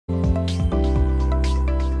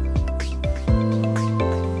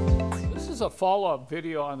follow-up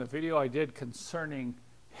video on the video I did concerning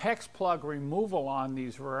hex plug removal on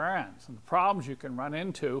these rear ends and the problems you can run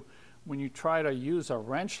into when you try to use a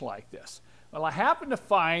wrench like this. Well, I happened to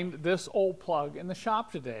find this old plug in the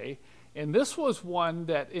shop today, and this was one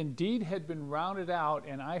that indeed had been rounded out,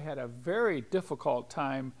 and I had a very difficult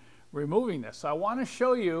time removing this. So I want to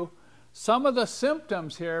show you some of the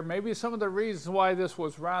symptoms here, maybe some of the reasons why this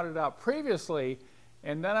was rounded out previously,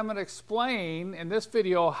 and then I'm going to explain in this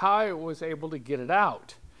video how I was able to get it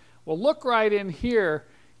out. Well, look right in here.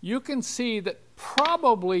 You can see that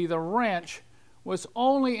probably the wrench was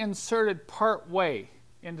only inserted part way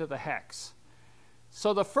into the hex.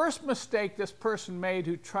 So the first mistake this person made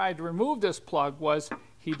who tried to remove this plug was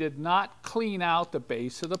he did not clean out the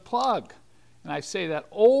base of the plug. And I say that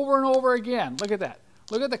over and over again. Look at that.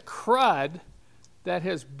 Look at the crud that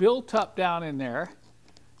has built up down in there.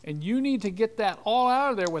 And you need to get that all out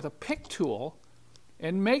of there with a pick tool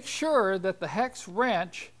and make sure that the hex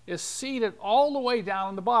wrench is seated all the way down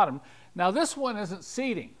in the bottom. Now this one isn't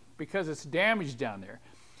seating because it's damaged down there.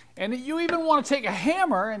 And you even want to take a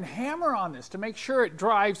hammer and hammer on this to make sure it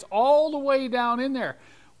drives all the way down in there.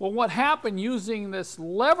 Well, what happened using this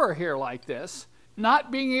lever here like this,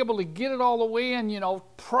 not being able to get it all the way in,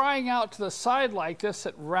 prying out to the side like this,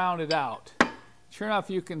 it rounded out. Sure enough,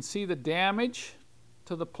 you can see the damage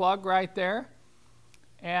to the plug right there.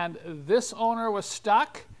 And this owner was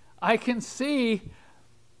stuck. I can see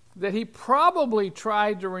that he probably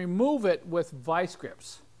tried to remove it with vice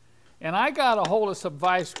grips. And I got a hold of some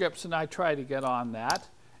vice grips and I tried to get on that.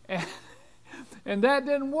 And that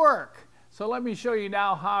didn't work. So let me show you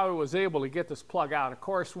now how I was able to get this plug out. Of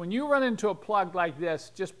course, when you run into a plug like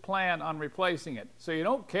this, just plan on replacing it. So you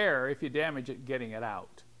don't care if you damage it getting it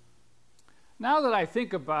out. Now that I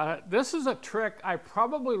think about it, this is a trick I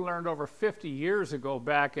probably learned over 50 years ago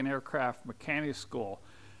back in aircraft mechanics school.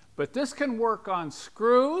 But this can work on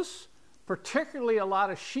screws, particularly a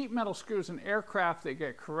lot of sheet metal screws in aircraft that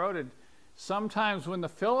get corroded. Sometimes when the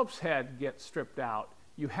Phillips head gets stripped out,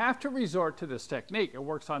 you have to resort to this technique. It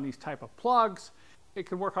works on these type of plugs. It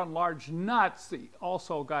can work on large nuts that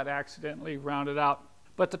also got accidentally rounded out.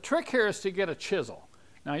 But the trick here is to get a chisel.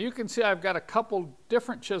 Now you can see I've got a couple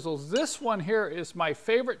different chisels. This one here is my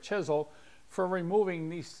favorite chisel for removing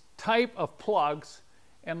these type of plugs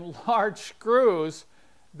and large screws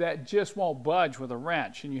that just won't budge with a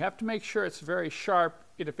wrench. And you have to make sure it's very sharp.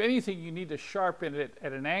 And if anything, you need to sharpen it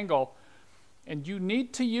at an angle. And you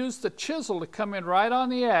need to use the chisel to come in right on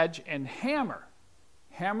the edge and hammer.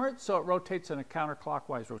 Hammer it so it rotates in a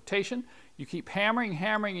counterclockwise rotation. You keep hammering,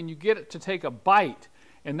 hammering, and you get it to take a bite.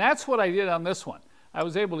 And that's what I did on this one. I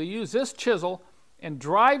was able to use this chisel and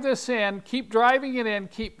drive this in, keep driving it in,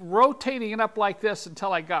 keep rotating it up like this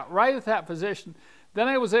until I got right at that position. Then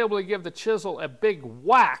I was able to give the chisel a big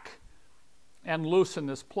whack and loosen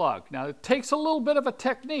this plug. Now it takes a little bit of a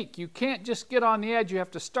technique. You can't just get on the edge. You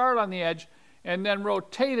have to start on the edge and then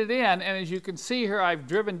rotate it in. And as you can see here, I've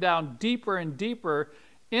driven down deeper and deeper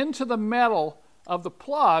into the metal of the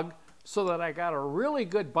plug so that I got a really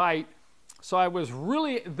good bite. So I was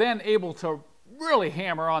really then able to really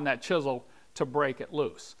hammer on that chisel to break it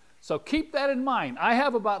loose. So keep that in mind. I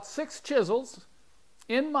have about 6 chisels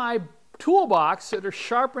in my toolbox that are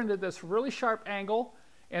sharpened at this really sharp angle,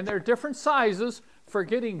 and they're different sizes for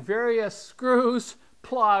getting various screws,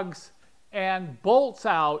 plugs, and bolts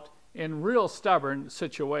out in real stubborn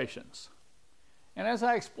situations. And as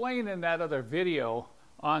I explained in that other video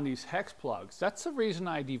on these hex plugs, that's the reason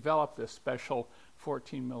I developed this special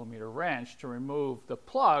 14mm wrench to remove the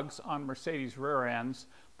plugs on Mercedes rear ends,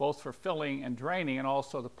 both for filling and draining, and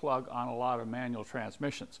also the plug on a lot of manual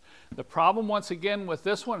transmissions. The problem, once again, with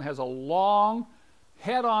this one has a long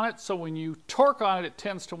head on it, so when you torque on it, it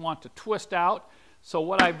tends to want to twist out. So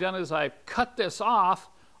what I've done is I've cut this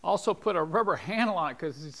off, also put a rubber handle on it,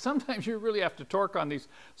 because sometimes you really have to torque on these.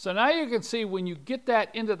 So now you can see when you get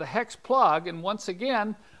that into the hex plug, and once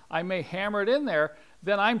again, I may hammer it in there,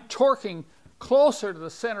 then I'm torquing closer to the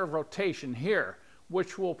center of rotation here,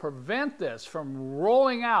 which will prevent this from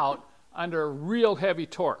rolling out under real heavy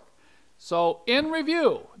torque. So in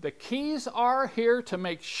review, the keys are here to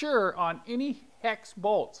make sure on any hex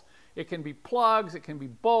bolts, it can be plugs, it can be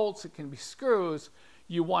bolts, it can be screws,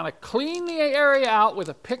 you want to clean the area out with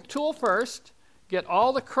a pick tool first, get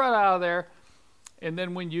all the crud out of there, and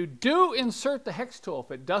then when you do insert the hex tool,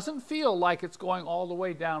 if it doesn't feel like it's going all the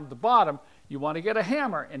way down to the bottom, you want to get a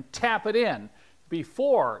hammer and tap it in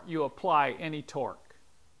before you apply any torque.